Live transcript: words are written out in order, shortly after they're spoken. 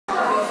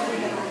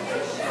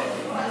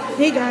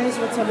Hey guys,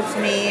 what's up? It's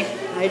me.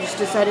 I just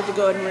decided to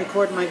go ahead and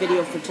record my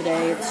video for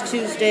today. It's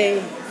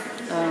Tuesday,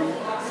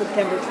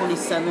 September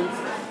 27th.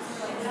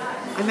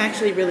 I'm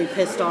actually really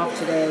pissed off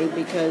today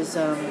because,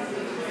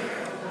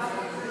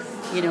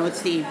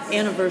 it's the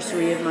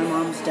anniversary of my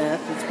mom's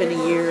death. It's been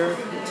a year.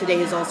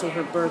 Today is also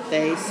her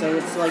birthday, so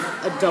it's like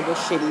a double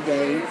shitty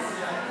day.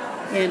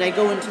 And I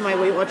go into my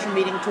Weight Watcher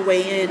meeting to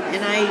weigh in,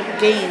 and I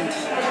gained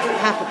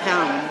half a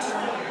pound.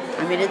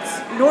 I mean, it's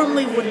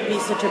normally wouldn't be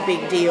such a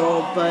big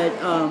deal, but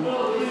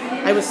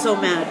I was so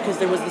mad because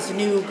there was this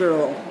new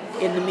girl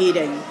in the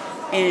meeting,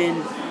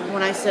 and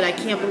when I said I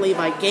can't believe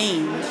I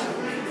gained,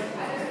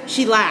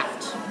 she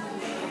laughed.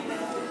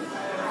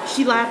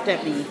 She laughed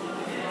at me,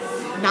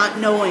 not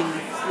knowing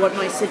what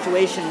my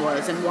situation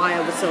was and why I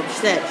was so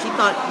upset. She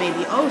thought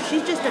maybe,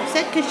 she's just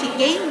upset because she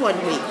gained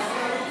 1 week.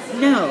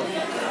 No,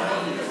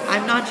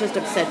 I'm not just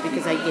upset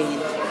because I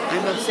gained.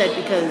 I'm upset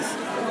because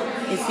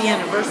it's the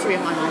anniversary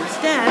of my mom's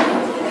death,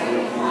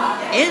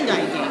 and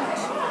I gained.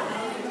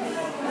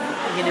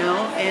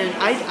 And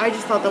I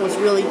just thought that was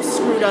really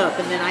screwed up.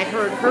 And then I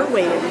heard her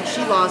weigh in, and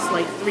she lost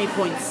like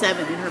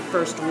 3.7 in her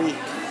first week.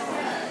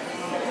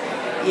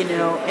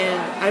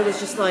 And I was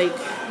just like,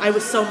 I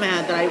was so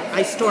mad that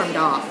I stormed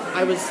off.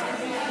 I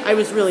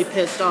was really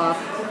pissed off.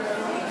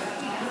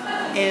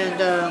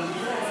 And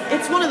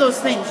it's one of those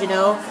things, and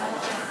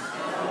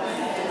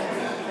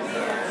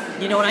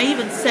I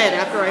even said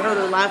after I heard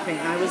her laughing,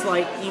 I was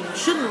like, you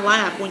shouldn't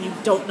laugh when you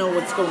don't know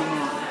what's going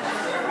on.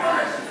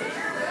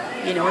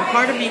 And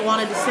part of me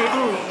wanted to say,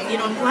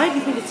 I'm glad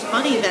you think it's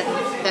funny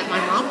that my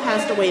mom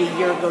passed away a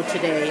year ago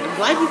today. I'm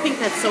glad you think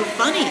that's so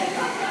funny.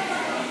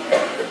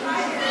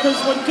 Because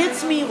what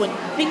gets me when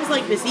things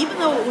like this, even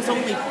though it was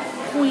only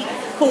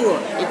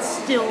 0.4, it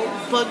still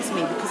bugs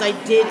me because I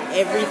did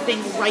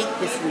everything right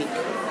this week.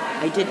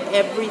 I did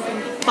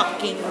everything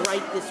fucking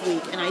right this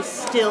week, and I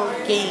still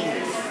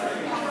gained.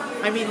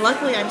 I mean,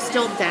 luckily I'm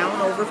still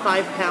down over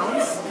 5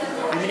 pounds.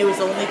 I mean, it was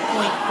only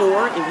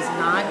 0.4. It was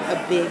not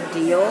a big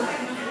deal.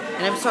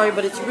 And I'm sorry,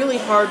 but it's really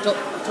hard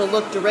to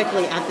look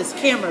directly at this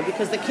camera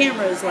because the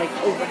camera is like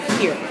over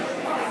here.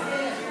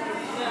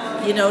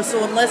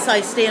 So unless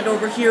I stand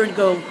over here and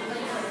go,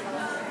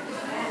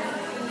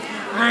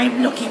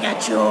 I'm looking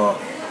at you.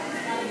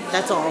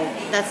 That's all.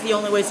 That's the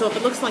only way. So if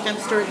it looks like I'm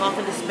staring off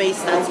into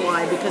space, that's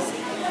why. Because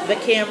the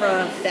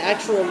camera, the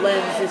actual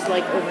lens is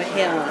like over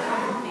here.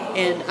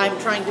 And I'm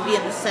trying to be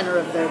in the center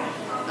of the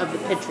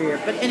picture here.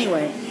 But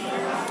anyway,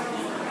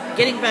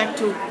 getting back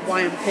to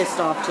why I'm pissed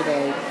off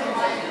today.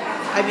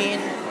 I mean,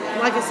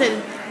 like I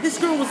said, this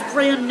girl was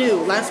brand new.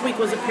 Last week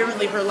was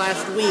apparently her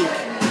last week.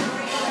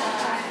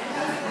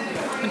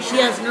 And she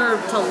has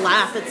nerve to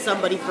laugh at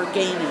somebody for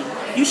gaining.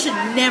 You should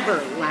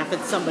never laugh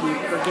at somebody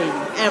for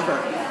gaining. Ever.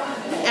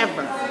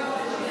 Ever.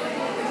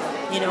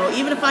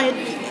 Even if I had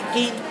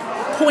gained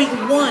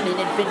 0.1 and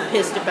had been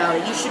pissed about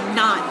it, you should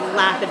not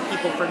laugh at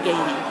people for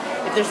gaining.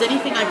 If there's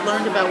anything I've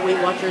learned about Weight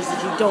Watchers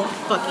is you don't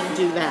fucking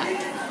do that.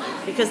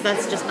 Because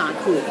that's just not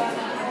cool.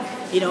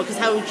 Because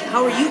how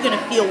are you going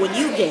to feel when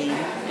you gain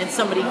and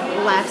somebody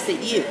laughs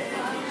at you?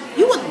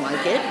 You wouldn't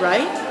like it,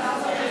 right?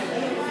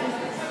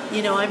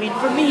 I mean,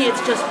 for me, it's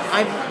just,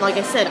 like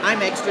I said,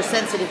 I'm extra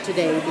sensitive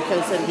today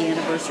because of the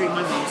anniversary of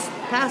my mom's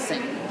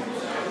passing.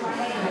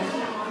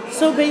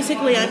 So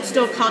basically, I'm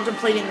still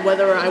contemplating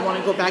whether I want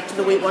to go back to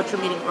the Weight Watcher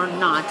meeting or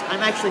not.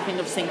 I'm actually thinking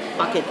of saying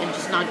fuck it and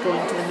just not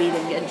going to the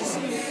meeting and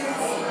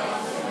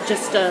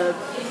just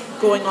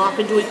going off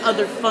and doing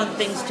other fun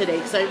things today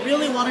because I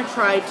really want to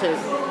try to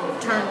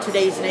turn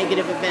today's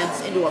negative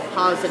events into a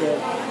positive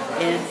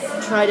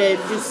and try to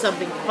do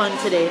something fun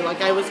today.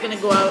 Like I was going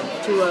to go out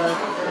to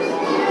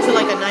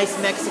like a nice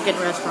Mexican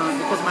restaurant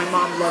because my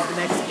mom loved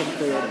Mexican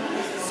food.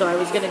 So I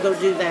was going to go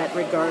do that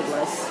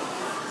regardless.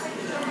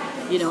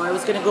 I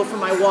was going to go for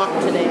my walk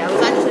today. I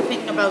was actually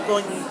thinking about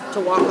going to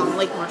walk on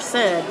Lake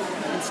Merced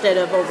instead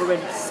of over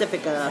in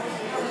Pacifica.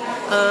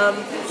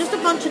 Just a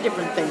bunch of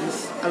different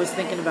things I was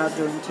thinking about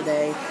doing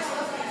today.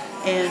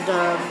 And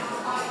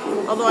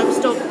although I'm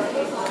still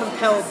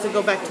compelled to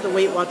go back to the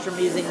Weight Watcher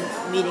meeting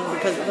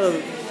because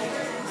of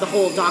the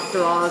whole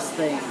Dr. Oz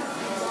thing.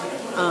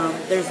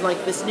 There's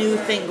like this new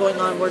thing going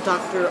on where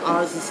Dr.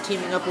 Oz is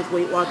teaming up with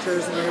Weight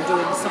Watchers and they're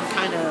doing some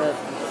kind of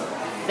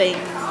thing.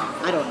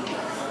 I don't know.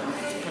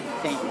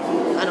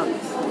 I don't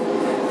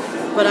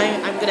know. But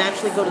I'm going to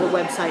actually go to the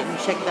website and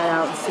check that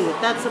out and see what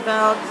that's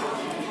about.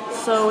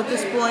 So at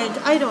this point,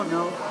 I don't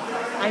know.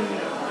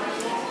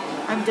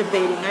 I'm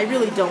debating. I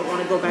really don't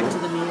want to go back to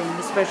the meeting,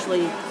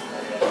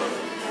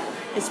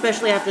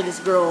 especially after this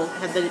girl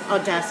had the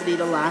audacity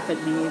to laugh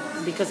at me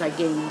because I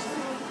gained.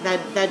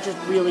 That just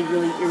really,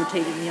 really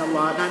irritated me a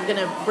lot. And I'm going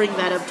to bring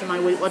that up to my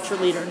Weight Watcher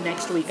leader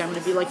next week. I'm going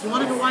to be like, you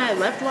want to know why I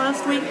left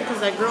last week? Because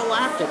that girl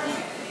laughed at me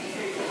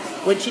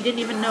when she didn't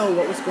even know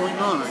what was going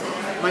on.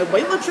 My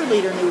Weight Watcher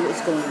leader knew what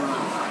was going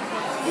on.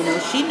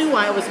 She knew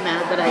I was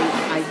mad that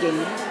I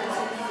gained.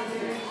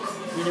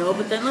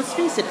 But then let's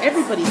face it,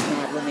 everybody's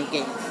mad when they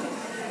gain.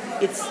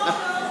 It's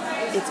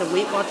a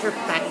Weight Watcher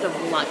fact of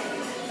life.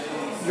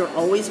 You're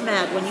always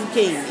mad when you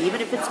gain,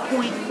 even if it's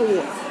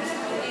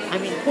 0.4. I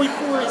mean,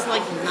 0.4 is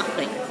like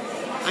nothing.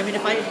 I mean,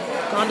 if I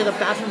had gone to the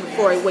bathroom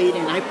before I weighed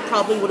in, I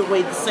probably would have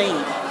weighed the same.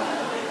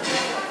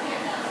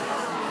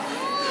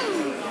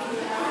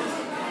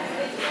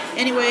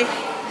 Anyway,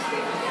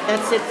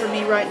 that's it for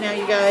me right now,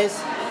 you guys.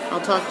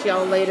 I'll talk to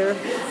y'all later.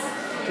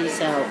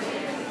 Peace out.